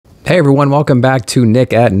Hey everyone, welcome back to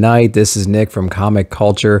Nick at Night. This is Nick from Comic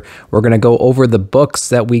Culture. We're going to go over the books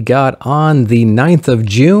that we got on the 9th of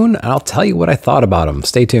June, and I'll tell you what I thought about them.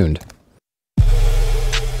 Stay tuned.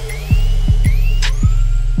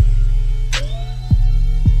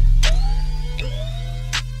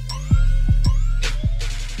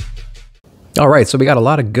 All right, so we got a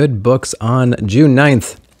lot of good books on June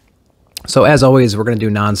 9th. So as always, we're going to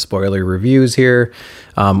do non-spoiler reviews here.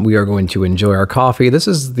 We are going to enjoy our coffee. This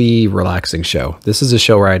is the relaxing show. This is a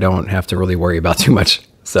show where I don't have to really worry about too much.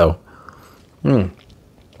 So,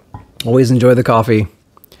 always enjoy the coffee.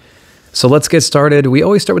 So let's get started. We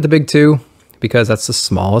always start with the big two because that's the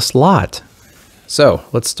smallest lot. So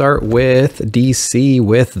let's start with DC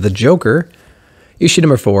with The Joker, issue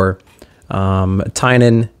number 4.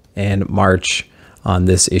 Tynan and March on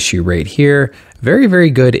this issue right here. Very,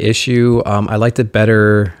 very good issue. I liked it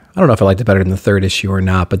better. I don't know if I liked it better than the third issue or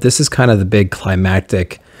not, but this is kind of the big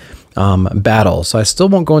climactic battle. So I still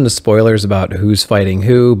won't go into spoilers about who's fighting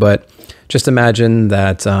who, but just imagine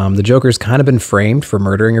that the Joker's kind of been framed for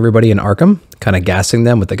murdering everybody in Arkham, kind of gassing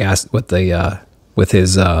them with the gas, with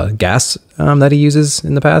his gas that he uses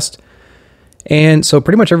in the past. And so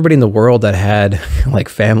pretty much everybody in the world that had like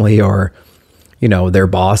family or, you know, their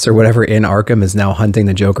boss or whatever in Arkham is now hunting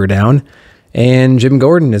the Joker down. And Jim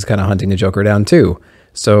Gordon is kind of hunting the Joker down too.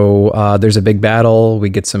 So there's a big battle. We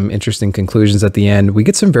get some interesting conclusions at the end. We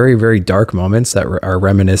get some very, very dark moments that are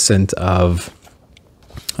reminiscent of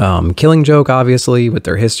Killing Joke, obviously, with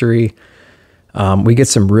their history. We get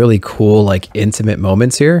some really cool, like, intimate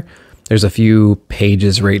moments here. There's a few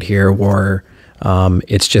pages right here where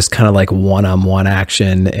it's just kind of like one-on-one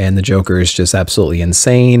action, and the Joker is just absolutely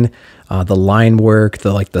insane. The line work,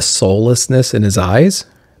 the soullessness in his eyes.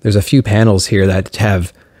 There's a few panels here that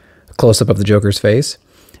have a close-up of the Joker's face,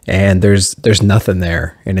 and there's nothing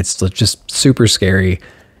there, and it's just super scary.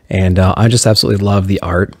 And I just absolutely love the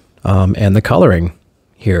art and the coloring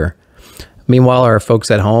here. Meanwhile, our folks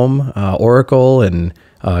at home, Oracle and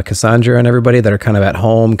Cassandra and everybody that are kind of at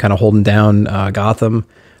home, kind of holding down Gotham,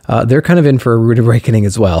 they're kind of in for a rude awakening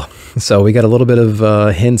as well. So we got a little bit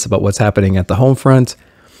of hints about what's happening at the home front.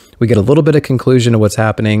 We get a little bit of conclusion of what's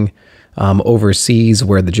happening overseas,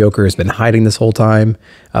 where the Joker has been hiding this whole time.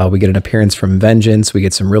 We get an appearance from Vengeance. We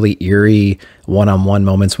get some really eerie one-on-one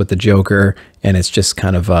moments with the Joker, and it's just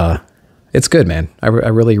kind of, it's good, man. I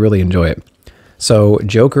really, really enjoy it. So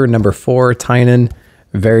Joker number 4, Tynan,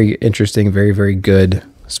 very interesting, very, very good,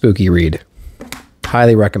 spooky read.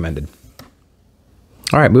 Highly recommended.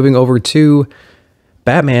 All right, moving over to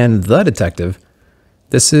Batman the Detective.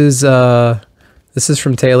 This is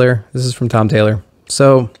from Taylor. This is from Tom Taylor.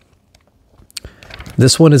 So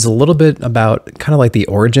this one is a little bit about kind of like the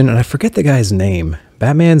origin, and I forget the guy's name.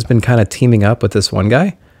 Batman's been kind of teaming up with this one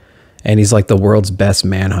guy, and he's like the world's best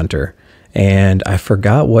manhunter. And I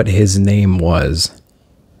forgot what his name was,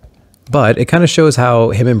 but it kind of shows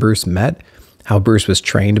how him and Bruce met, how Bruce was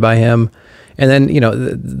trained by him. And then, you know,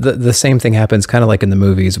 the same thing happens kind of like in the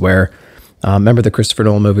movies where, remember the Christopher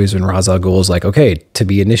Nolan movies when Ra's al Ghul's like, okay, to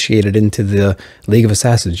be initiated into the League of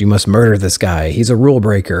Assassins, you must murder this guy. He's a rule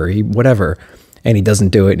breaker, whatever. And he doesn't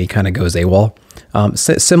do it, and he kind of goes AWOL.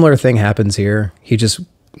 Similar thing happens here. He just,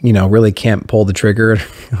 you know, really can't pull the trigger,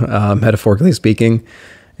 metaphorically speaking,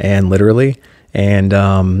 and literally. And,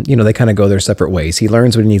 you know, they kind of go their separate ways. He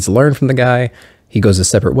learns what he needs to learn from the guy. He goes his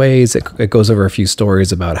separate ways. It goes over a few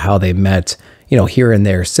stories about how they met, you know, here and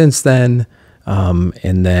there since then.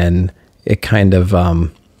 And then it kind of,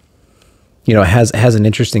 you know, has an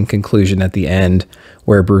interesting conclusion at the end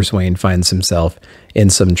where Bruce Wayne finds himself in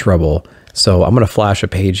some trouble. So I'm going to flash a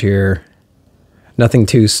page here. Nothing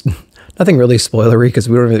really spoilery because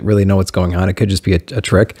we don't really know what's going on. It could just be a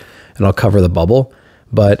trick, and I'll cover the bubble.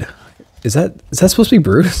 But is that supposed to be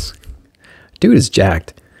Bruce? Dude is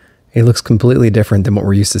jacked. He looks completely different than what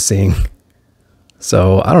we're used to seeing.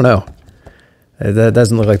 So I don't know. That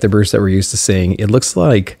doesn't look like the Bruce that we're used to seeing. It looks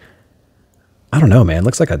like, I don't know, man. It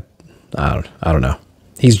looks like I don't know.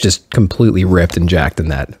 He's just completely ripped and jacked in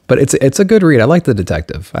that. But it's a good read. I like The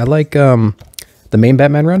Detective. I like the main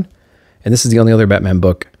Batman run. And this is the only other Batman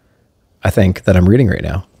book, I think, that I'm reading right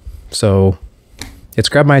now. So it's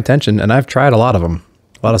grabbed my attention, and I've tried a lot of them.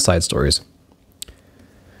 A lot of side stories.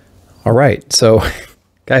 All right. So,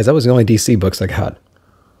 guys, that was the only DC books I got.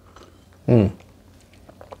 I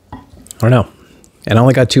don't know. And I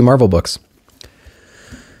only got 2 Marvel books.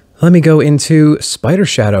 Let me go into Spider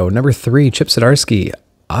Shadow, number 3, Chip Zdarsky.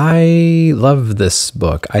 I love this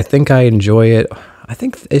book. I think I enjoy it. I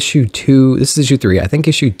think issue 2, this is issue 3. I think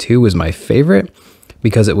issue 2 was my favorite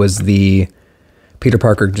because it was the Peter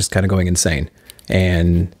Parker just kind of going insane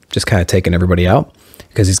and just kind of taking everybody out.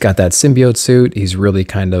 because he's got that symbiote suit. He's really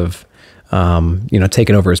kind of, you know,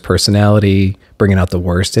 taking over his personality, bringing out the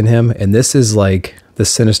worst in him. And this is like the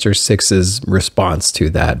Sinister Six's response to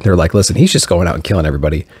that. They're like, listen, he's just going out and killing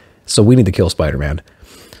everybody, so we need to kill Spider-Man.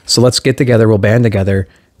 So let's get together. We'll band together.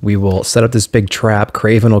 We will set up this big trap.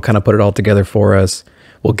 Kraven will kind of put it all together for us.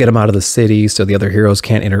 We'll get him out of the city so the other heroes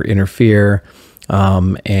can't interfere.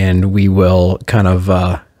 And we will kind of,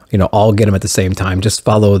 you know, all get him at the same time. Just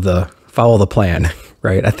follow the plan,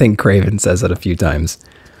 right? I think Kraven says it a few times,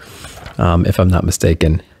 if I'm not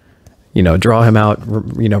mistaken. You know, draw him out,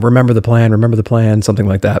 you know, remember the plan, something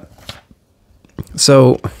like that.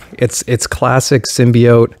 So it's classic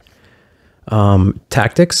symbiote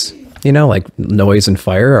tactics, you know, like noise and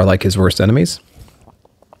fire are like his worst enemies.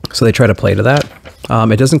 So they try to play to that.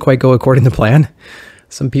 It doesn't quite go according to plan.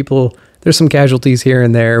 There's some casualties here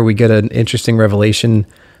and there. We get an interesting revelation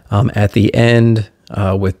at the end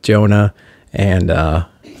with Jonah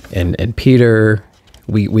and Peter.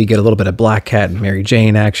 We get a little bit of Black Cat and Mary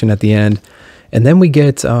Jane action at the end. And then we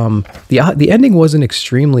get, the ending wasn't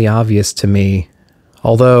extremely obvious to me,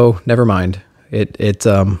 although never mind.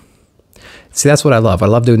 See, that's what I love. I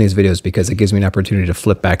love doing these videos because it gives me an opportunity to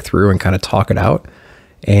flip back through and kind of talk it out.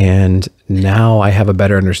 And now I have a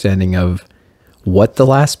better understanding of what the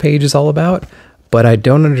last page is all about, but I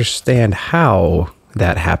don't understand how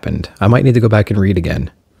that happened. I might need to go back and read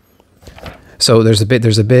again. So there's a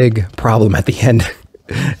big problem at the end,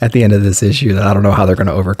 at the end of this issue that I don't know how they're going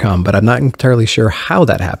to overcome, but I'm not entirely sure how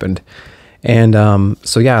that happened. And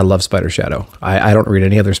so yeah, I love Spider Shadow. I don't read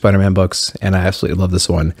any other Spider-Man books, and I absolutely love this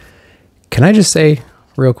one. Can I just say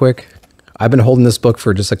real quick, I've been holding this book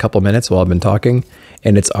for just a couple minutes while I've been talking,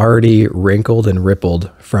 and it's already wrinkled and rippled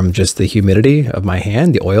from just the humidity of my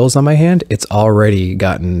hand, the oils on my hand. It's already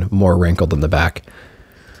gotten more wrinkled in the back.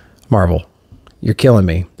 Marvel, you're killing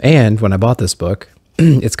me. And when I bought this book,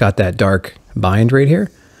 it's got that dark bind right here.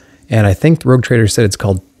 And I think Rogue Trader said it's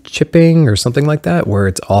called chipping or something like that, where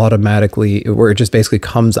it just basically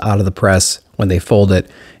comes out of the press when they fold it,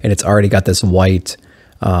 and it's already got this white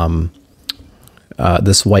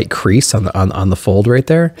crease on the fold right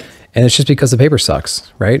there. And it's just because the paper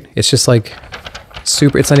sucks, right? It's just like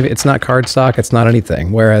it's not cardstock, it's not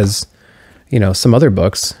anything. Whereas, you know, some other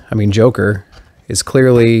books, I mean, Joker is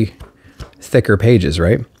clearly thicker pages,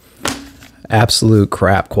 right? Absolute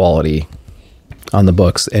crap quality on the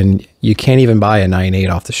books. And you can't even buy a 9.8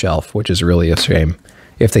 off the shelf, which is really a shame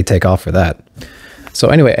if they take off for that. So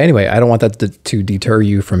anyway, I don't want that to deter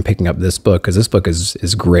you from picking up this book, because this book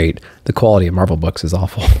is great. The quality of Marvel books is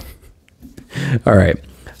awful. All right.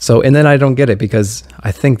 So, and then I don't get it, because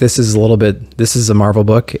I think this is a Marvel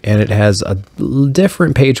book, and it has a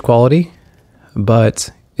different page quality, but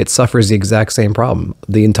it suffers the exact same problem.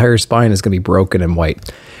 The entire spine is going to be broken and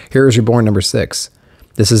white. Heroes Reborn number 6.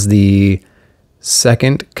 This is the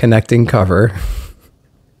second connecting cover.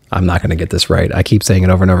 I'm not going to get this right. I keep saying it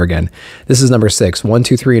over and over again. This is number 6. 1,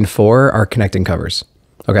 2, 3, and 4 are connecting covers.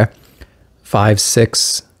 Okay. 5,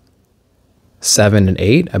 6, 7, and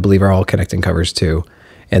 8, I believe, are all connecting covers too.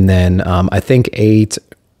 And then I think 8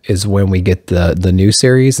 is when we get the new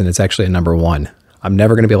series, and it's actually a number 1. I'm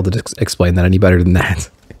never going to be able to explain that any better than that.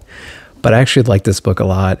 But I actually like this book a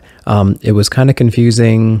lot. It was kind of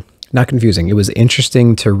confusing. Not confusing. It was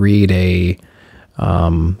interesting to read a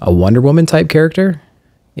Wonder Woman type character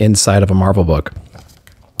inside of a Marvel book,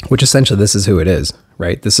 which essentially this is who it is,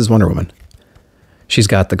 right? This is Wonder Woman. She's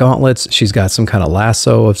got the gauntlets. She's got some kind of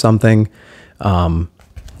lasso of something.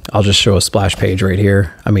 I'll just show a splash page right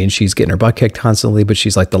here. I mean, she's getting her butt kicked constantly, but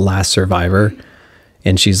she's like the last survivor,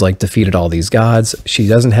 and she's like defeated all these gods. She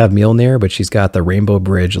doesn't have Mjolnir, but she's got the Rainbow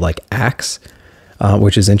Bridge like axe,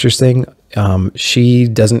 which is interesting. She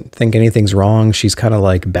doesn't think anything's wrong. She's kind of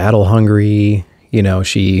like battle hungry. You know,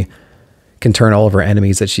 she can turn all of her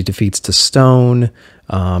enemies that she defeats to stone.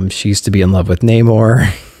 She used to be in love with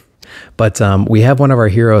Namor. But we have one of our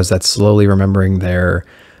heroes that's slowly remembering their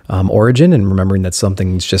origin and remembering that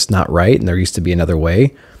something's just not right and there used to be another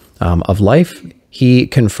way of life. He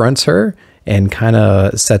confronts her and kind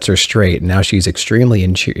of sets her straight. Now she's extremely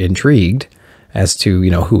intrigued as to, you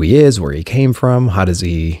know, who he is, where he came from, how does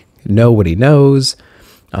he know what he knows,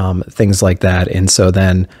 things like that. And so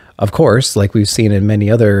then, of course, like we've seen in many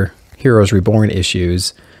other Heroes Reborn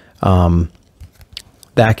issues,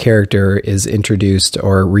 that character is introduced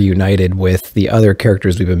or reunited with the other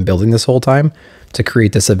characters we've been building this whole time to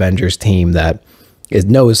create this Avengers team that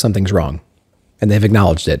knows something's wrong, and they've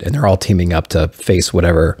acknowledged it, and they're all teaming up to face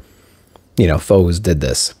whatever, you know, foes did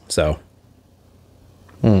this. So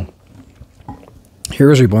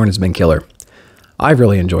Heroes Reborn has been killer. I've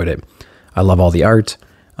really enjoyed it. I love all the art.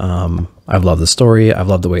 I I've loved the story. I've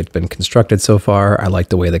loved the way it's been constructed so far. I like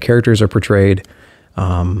the way the characters are portrayed.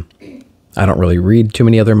 I don't really read too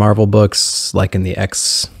many other Marvel books, like in the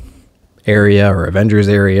X area or Avengers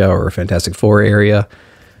area or Fantastic Four area,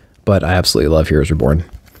 but I absolutely love Heroes Reborn.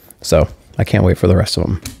 So I can't wait for the rest of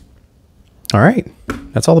them. All right,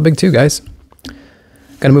 that's all the big two, guys.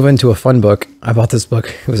 Gonna move into a fun book. I bought this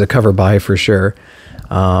book. It was a cover buy for sure.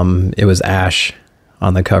 It was Ash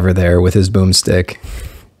on the cover there with his boomstick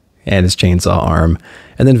and his chainsaw arm,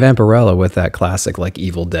 and then Vampirella with that classic like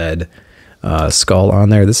Evil Dead skull on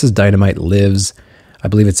there. This is Dynamite Lives. I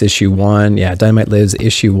believe it's issue 1. Yeah, Dynamite Lives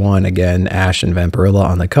issue 1. Again, Ash and Vampirella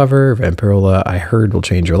on the cover. Vampirella, I heard, will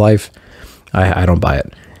change your life. I don't buy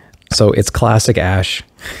it. So it's classic Ash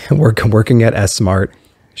working at S Smart.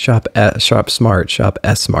 Shop Smart, shop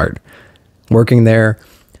S Smart. Working there,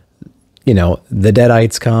 you know, the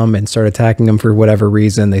Deadites come and start attacking him for whatever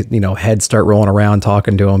reason. They, you know, heads start rolling around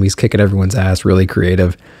talking to him. He's kicking everyone's ass, really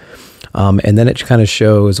creative. And then it kind of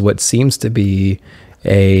shows what seems to be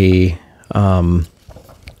a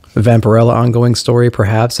Vampirella ongoing story,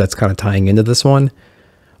 perhaps, that's kind of tying into this one,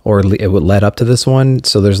 or it would lead up to this one.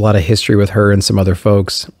 So there's a lot of history with her and some other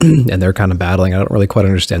folks, and they're kind of battling. I don't really quite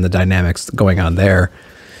understand the dynamics going on there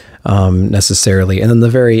necessarily. And then the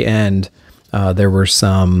very end, there were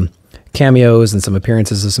some cameos and some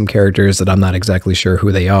appearances of some characters that I'm not exactly sure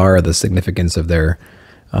who they are, or the significance of their,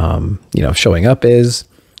 you know, showing up is.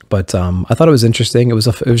 But I thought it was interesting. It was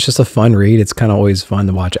just a fun read. It's kind of always fun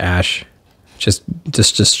to watch Ash just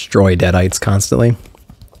destroy Deadites constantly.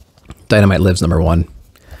 Dynamite Lives #1.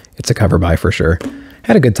 It's a cover buy for sure.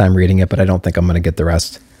 Had a good time reading it, but I don't think I'm going to get the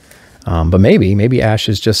rest. But maybe Ash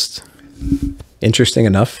is just interesting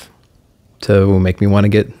enough to make me want to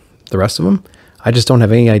get the rest of them. I just don't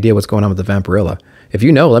have any idea what's going on with the Vampirella. If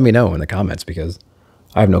you know, let me know in the comments, because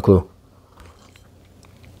I have no clue.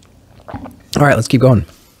 All right, let's keep going.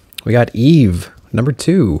 We got Eve,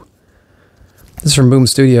 #2. This is from Boom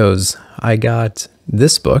Studios. I got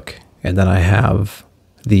this book, and then I have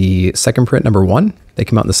the second print, #1. They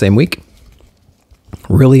came out in the same week.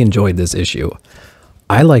 Really enjoyed this issue.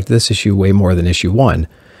 I liked this issue way more than issue 1.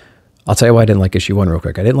 I'll tell you why I didn't like issue 1 real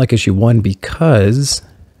quick. I didn't like issue 1 because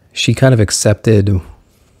she kind of accepted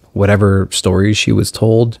whatever stories she was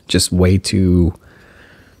told just way too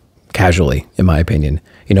casually, in my opinion.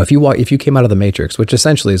 You know, if you came out of the Matrix, which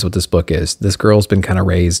essentially is what this book is, this girl's been kind of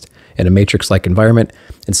raised in a Matrix-like environment.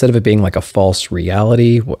 Instead of it being like a false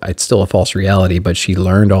reality, it's still a false reality, but she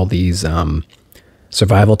learned all these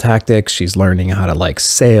survival tactics. She's learning how to like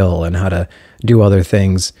sail and how to do other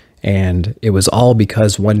things. And it was all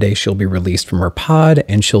because one day she'll be released from her pod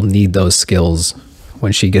and she'll need those skills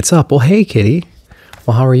when she gets up. Well, hey, kitty.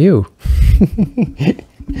 Well, how are you?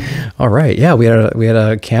 All right. Yeah, we had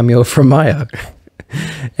a cameo from Maya.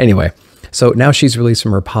 Anyway, so now she's released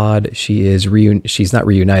from her pod. She's not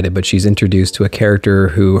reunited, but she's introduced to a character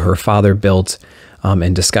who her father built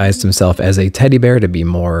and disguised himself as a teddy bear to be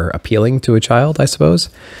more appealing to a child, I suppose.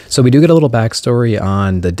 So we do get a little backstory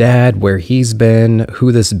on the dad, where he's been,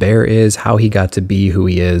 who this bear is, how he got to be who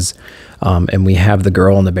he is. And we have the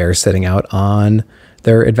girl and the bear setting out on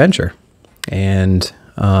their adventure. And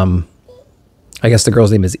I guess the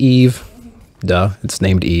girl's name is Eve. Duh, it's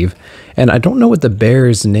named Eve. And I don't know what the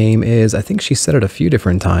bear's name is. I think she said it a few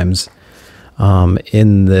different times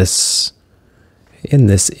in this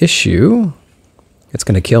issue. It's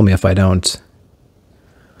going to kill me if I don't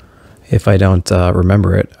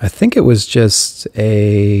remember it. I think it was just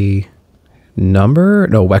a number.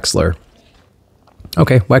 No, Wexler.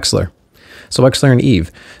 Okay, Wexler. So Wexler and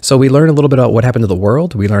Eve. So we learn a little bit about what happened to the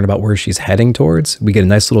world. We learn about where she's heading towards. We get a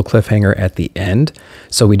nice little cliffhanger at the end.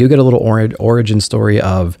 So we do get a little origin story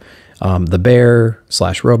of the bear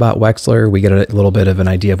 / robot Wexler. We get a little bit of an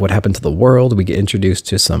idea of what happened to the world. We get introduced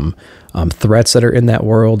to some threats that are in that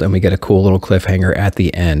world, and we get a cool little cliffhanger at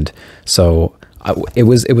the end. So it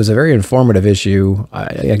was a very informative issue.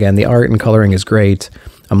 Again, the art and coloring is great.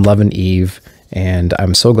 I'm loving Eve, and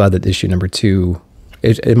I'm so glad that issue #2,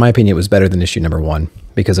 in my opinion, it was better than issue #1,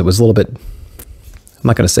 because it was a little bit, I'm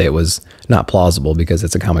not going to say it was not plausible because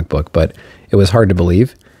it's a comic book, but it was hard to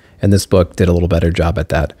believe. And this book did a little better job at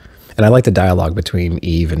that. And I like the dialogue between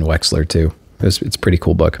Eve and Wexler too. It's a pretty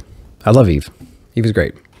cool book. I love Eve. Eve is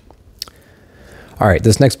great. All right,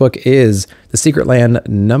 this next book is The Secret Land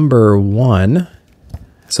 #1.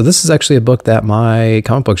 So this is actually a book that my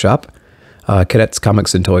comic book shop, Cadets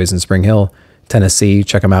Comics and Toys in Spring Hill, Tennessee.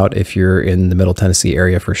 Check them out if you're in the Middle Tennessee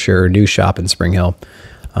area for sure. New shop in Spring Hill.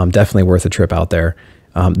 Definitely worth a trip out there.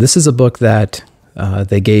 This is a book that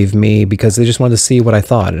they gave me because they just wanted to see what I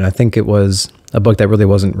thought. And I think it was a book that really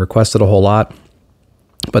wasn't requested a whole lot.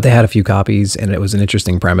 but they had a few copies, and it was an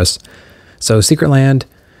interesting premise. So Secret Land,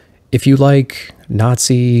 if you like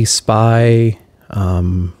Nazi spy,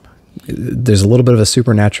 there's a little bit of a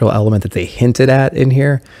supernatural element that they hinted at in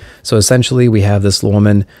here. So essentially we have this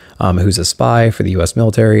woman who's a spy for the US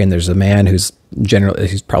military, and there's a man who's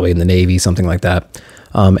probably in the Navy, something like that.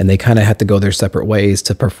 And they kind of had to go their separate ways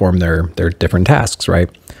to perform their different tasks, right?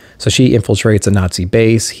 So she infiltrates a Nazi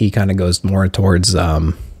base. He kind of goes more towards,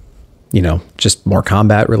 you know, just more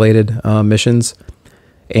combat related missions.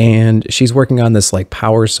 And she's working on this like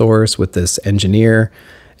power source with this engineer,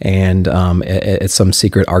 and it's some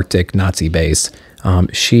secret Arctic Nazi base.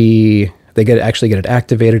 They actually get it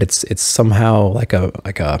activated. It's somehow like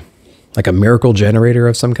a miracle generator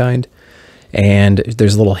of some kind, and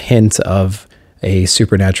there's a little hint of a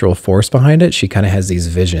supernatural force behind it. She kind of has these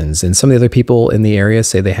visions, and some of the other people in the area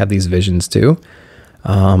say they have these visions too.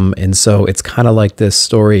 And so it's kind of like this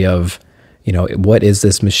story of, you know, what is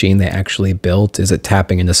this machine they actually built? Is it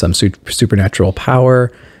tapping into some supernatural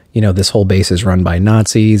power? You know, this whole base is run by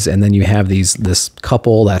Nazis, and then you have this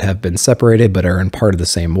couple that have been separated but are in part of the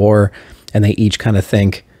same war, and they each kind of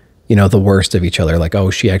think, you know, the worst of each other, like, oh,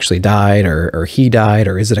 she actually died, or he died,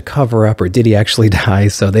 or is it a cover-up, or did he actually die?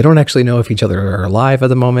 So they don't actually know if each other are alive at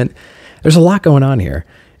the moment. There's a lot going on here,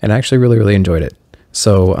 and I actually really, really enjoyed it.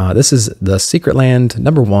 So this is The Secret Land,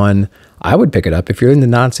 #1. I would pick it up if you're into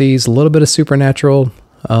Nazis, a little bit of supernatural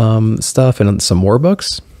stuff, and some war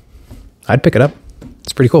books. I'd pick it up.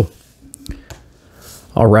 It's pretty cool.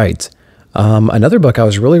 All right. Another book I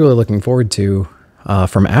was really, really looking forward to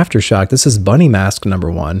from Aftershock. This is Bunny Mask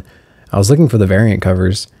 #1. I was looking for the variant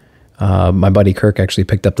covers. My buddy Kirk actually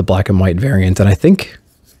picked up the black and white variant, and I think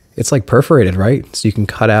it's like perforated, right? So you can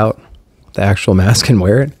cut out the actual mask and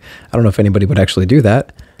wear it. I don't know if anybody would actually do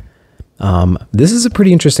that. This is a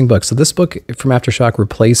pretty interesting book. So this book from Aftershock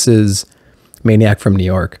replaces Maniac from New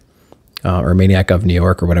York, or Maniac of New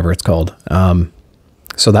York, or whatever it's called.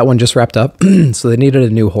 So that one just wrapped up. So they needed a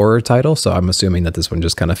new horror title. So I'm assuming that this one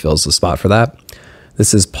just kind of fills the spot for that.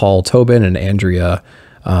 This is Paul Tobin and Andrea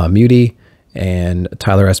Muti and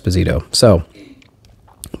Tyler Esposito. So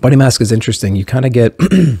Bunny Mask is interesting. You kind of get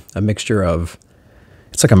a mixture of,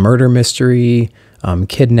 it's like a murder mystery,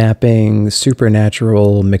 kidnapping,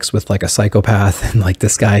 supernatural mixed with like a psychopath, and like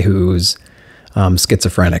this guy who's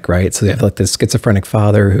schizophrenic, right? So they have like this schizophrenic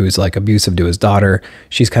father who's like abusive to his daughter.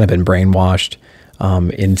 She's kind of been brainwashed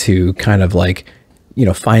into kind of like, you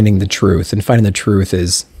know, finding the truth. And finding the truth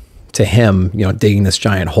is, to him, you know, digging this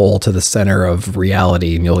giant hole to the center of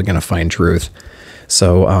reality, and you're going to find truth.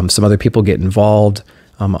 So some other people get involved,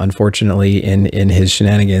 unfortunately, in his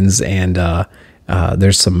shenanigans, and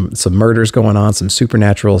there's some murders going on, some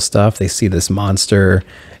supernatural stuff. They see this monster,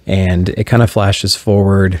 and it kind of flashes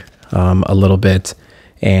forward a little bit,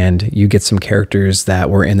 and you get some characters that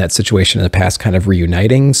were in that situation in the past kind of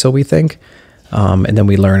reuniting, so we think. And then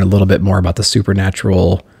we learn a little bit more about the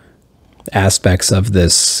supernatural aspects of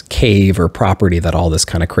this cave or property that all this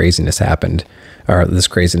kind of craziness happened, or this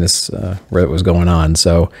craziness where it was going on.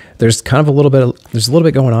 So there's kind of a little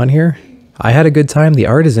bit going on here. I had a good time. The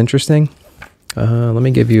art is interesting. Let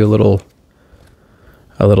me give you a little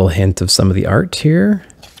hint of some of the art here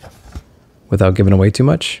without giving away too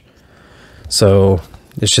much. So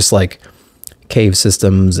it's just like cave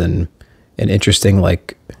systems and an interesting,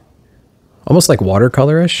 like almost like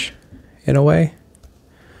watercolor-ish in a way.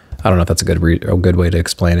 I don't know if that's a good way to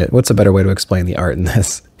explain it. What's a better way to explain the art in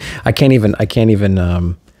this? I can't even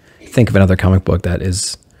think of another comic book that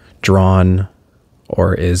is drawn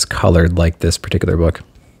or is colored like this particular book.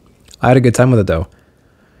 I had a good time with it though.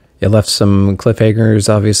 It left some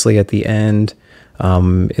cliffhangers, obviously, at the end.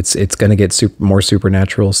 It's going to get more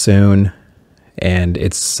supernatural soon, and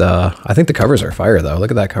it's I think the covers are fire though.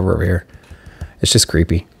 Look at that cover over here. It's just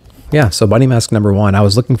creepy. Yeah, so Bunny Mask #1. I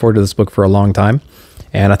was looking forward to this book for a long time,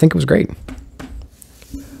 and I think it was great.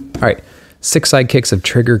 All right, 6 Sidekicks of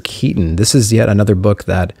Trigger Keaton. This is yet another book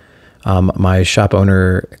that my shop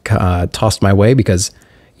owner tossed my way because,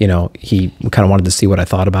 you know, he kind of wanted to see what I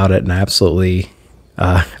thought about it, and I absolutely,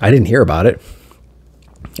 I didn't hear about it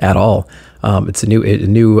at all. It's a new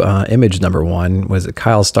Image #1. Was it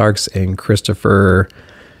Kyle Starks and Chris Swartzer?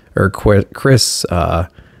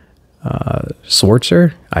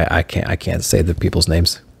 I can't say the people's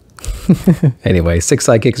names. Anyway, 6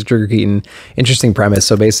 Sidekicks of Trigger Keaton. Interesting premise.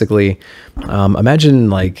 So basically, imagine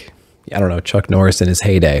like, I don't know, Chuck Norris in his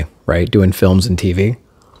heyday, right? Doing films and TV.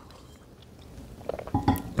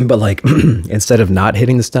 But like, instead of not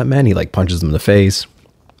hitting the stuntman, he like punches him in the face.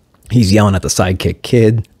 He's yelling at the sidekick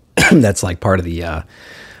kid. That's like part of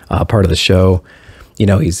the show. You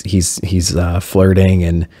know, he's flirting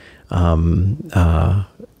and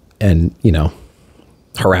and, you know,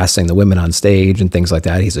 harassing the women on stage and things like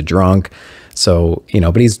that. He's a drunk. So, you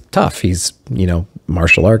know, but he's tough. He's, you know,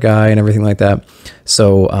 martial art guy and everything like that.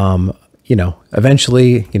 So, you know,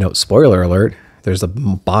 eventually, you know, spoiler alert, there's a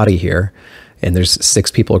body here and there's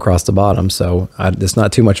 6 people across the bottom. So it's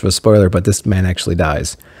not too much of a spoiler, but this man actually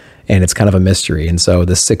dies and it's kind of a mystery. And so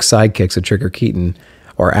the 6 sidekicks of Trigger Keaton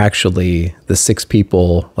are actually the 6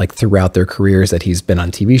 people like throughout their careers that he's been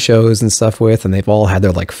on TV shows and stuff with. And they've all had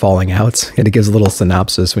their like falling outs, and it gives a little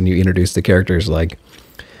synopsis when you introduce the characters, like,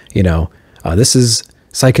 you know, this is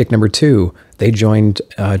sidekick number 2. They joined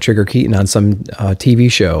Trigger Keaton on some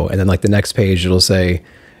TV show. And then like the next page, it'll say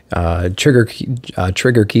Trigger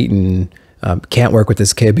Keaton can't work with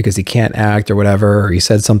this kid because he can't act or whatever, or he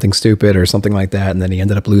said something stupid or something like that. And then he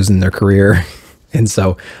ended up losing their career. And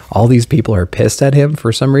so all these people are pissed at him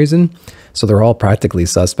for some reason. So they're all practically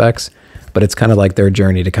suspects, but it's kind of like their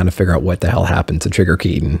journey to kind of figure out what the hell happened to Trigger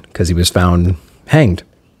Keaton, because he was found hanged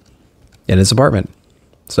in his apartment.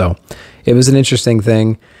 So it was an interesting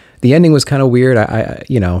thing. The ending was kind of weird.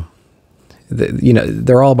 You know,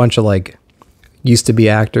 they're all a bunch of like used to be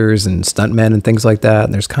actors and stuntmen and things like that.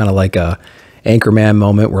 And there's kind of like a Anchorman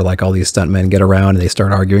moment where like all these stuntmen get around and they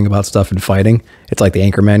start arguing about stuff and fighting. It's like the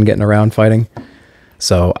Anchorman getting around fighting.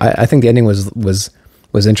 So I think the ending was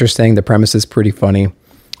interesting. The premise is pretty funny,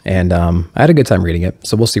 and I had a good time reading it.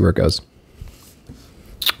 So we'll see where it goes.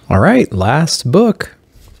 All right, last book,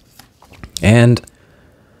 and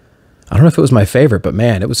I don't know if it was my favorite, but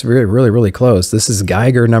man, it was really, really, really close. This is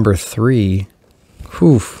Geiger number 3.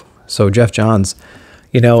 Whew. So Jeff Johns,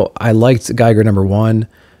 you know, I liked Geiger number 1.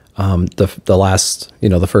 The last, you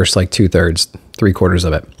know, the first like 2/3, 3/4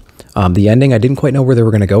 of it. The ending, I didn't quite know where they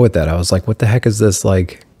were going to go with that. I was like, what the heck is this,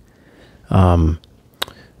 like,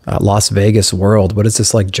 Las Vegas world? What is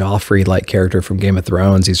this, like, Joffrey-like character from Game of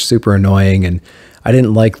Thrones? He's super annoying, and I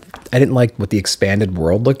didn't like what the expanded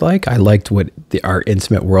world looked like. I liked what our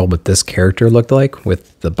intimate world with this character looked like,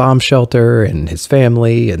 with the bomb shelter and his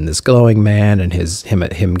family and this glowing man and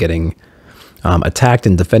him getting attacked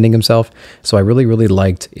and defending himself. So I really, really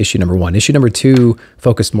liked issue number 1. Issue number 2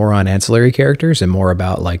 focused more on ancillary characters and more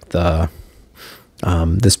about like the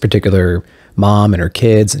this particular mom and her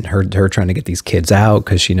kids, and her trying to get these kids out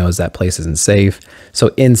because she knows that place isn't safe.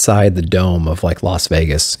 So inside the dome of like Las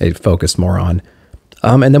Vegas, it focused more on.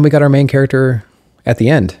 And then we got our main character at the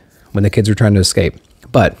end when the kids were trying to escape.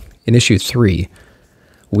 But in issue 3,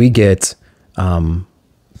 we get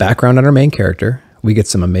background on our main character. We get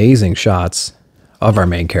some amazing shots of our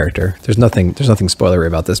main character. There's nothing spoilery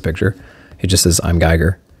about this picture. It just says, I'm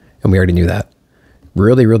Geiger. And we already knew that.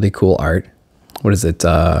 Really, really cool art. What is it?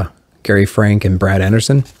 Gary Frank and Brad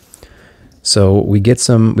Anderson. So we get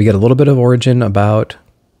a little bit of origin about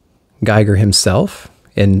Geiger himself.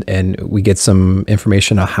 And we get some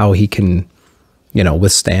information on how he can, you know,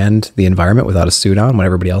 withstand the environment without a suit on when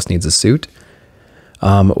everybody else needs a suit.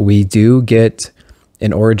 We do get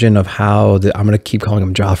an origin of how I'm going to keep calling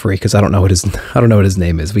him Joffrey because I don't know what his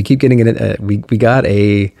name is. We keep getting it. We got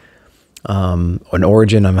an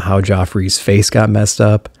origin of how Joffrey's face got messed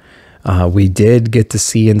up. We did get to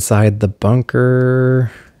see inside the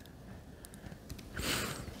bunker.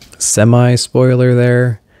 Semi-spoiler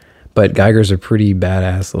there, but Geiger's a pretty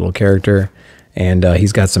badass little character, and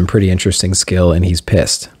he's got some pretty interesting skill, and he's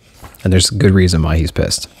pissed, and there's a good reason why he's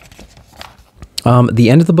pissed. The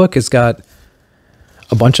end of the book has got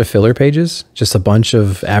a bunch of filler pages, just a bunch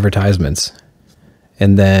of advertisements.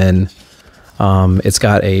 And then it's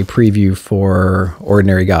got a preview for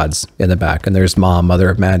Ordinary Gods in the back. And there's Mom, Mother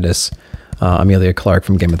of Madness. Emilia Clarke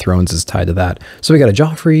from Game of Thrones is tied to that. So we got a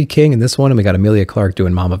Joffrey King in this one, and we got Emilia Clarke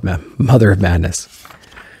doing Mother of Madness.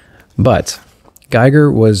 But Geiger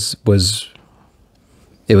it was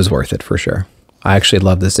worth it for sure. I actually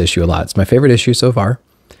love this issue a lot. It's my favorite issue so far.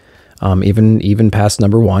 Even past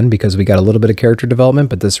number 1, because we got a little bit of character development,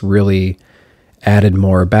 but this really added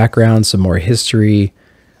more background, some more history,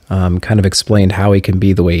 kind of explained how he can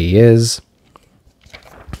be the way he is.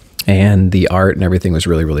 And the art and everything was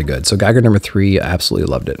really, really good. So Geiger number 3, I absolutely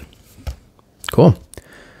loved it. Cool.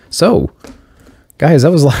 So, guys,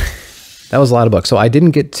 that was a lot of books. So I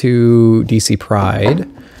didn't get to DC Pride,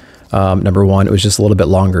 number 1. It was just a little bit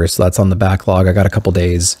longer, so that's on the backlog. I got a couple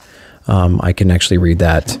days. I can actually read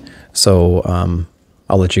that. So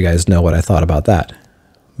I'll let you guys know what I thought about that.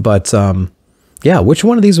 But yeah, which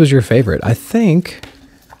one of these was your favorite? I think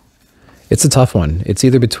it's a tough one. It's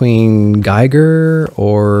either between Geiger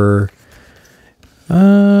or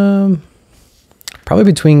probably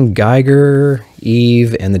between Geiger,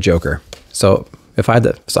 Eve, and the Joker. So if I had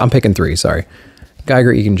to, so I'm picking 3, sorry.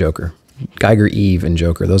 Geiger, Eve, and Joker. Geiger, Eve, and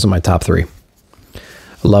Joker. Those are my top 3.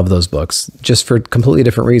 Love those books, just for completely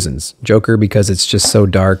different reasons. Joker, because it's just so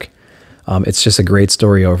dark. It's just a great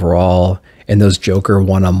story overall. And those Joker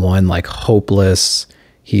one-on-one, like hopeless,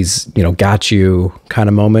 he's, you know, got you kind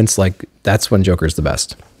of moments, like that's when Joker's the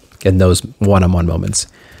best, in those one-on-one moments.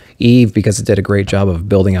 Eve, because it did a great job of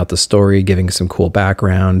building out the story, giving some cool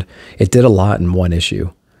background. It did a lot in one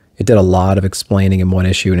issue. It did a lot of explaining in one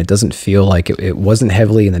issue, and it doesn't feel like it wasn't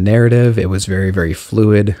heavily in the narrative. It was very, very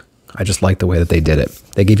fluid. I just like the way that they did it.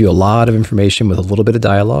 They gave you a lot of information with a little bit of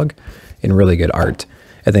dialogue and really good art.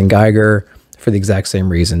 And then Geiger, for the exact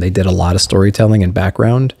same reason, they did a lot of storytelling and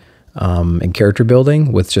background and character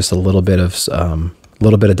building with just a little bit of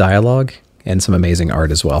dialogue and some amazing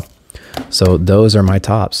art as well. So those are my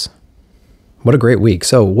tops. What a great week.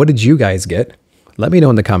 So what did you guys get? Let me know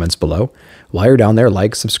in the comments below. While you're down there,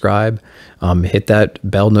 like, subscribe, hit that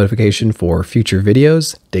bell notification for future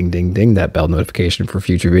videos. Ding, ding, ding, that bell notification for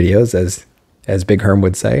future videos, as Big Herm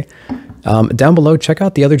would say. Down below, check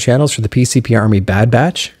out the other channels for the PCP Army Bad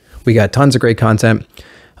Batch. We got tons of great content.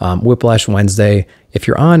 Whiplash Wednesday. If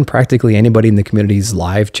you're on practically anybody in the community's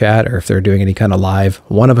live chat, or if they're doing any kind of live,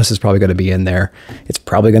 one of us is probably going to be in there. It's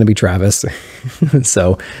probably going to be Travis.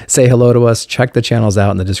 So say hello to us. Check the channels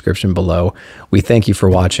out in the description below. We thank you for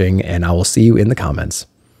watching, and I will see you in the comments.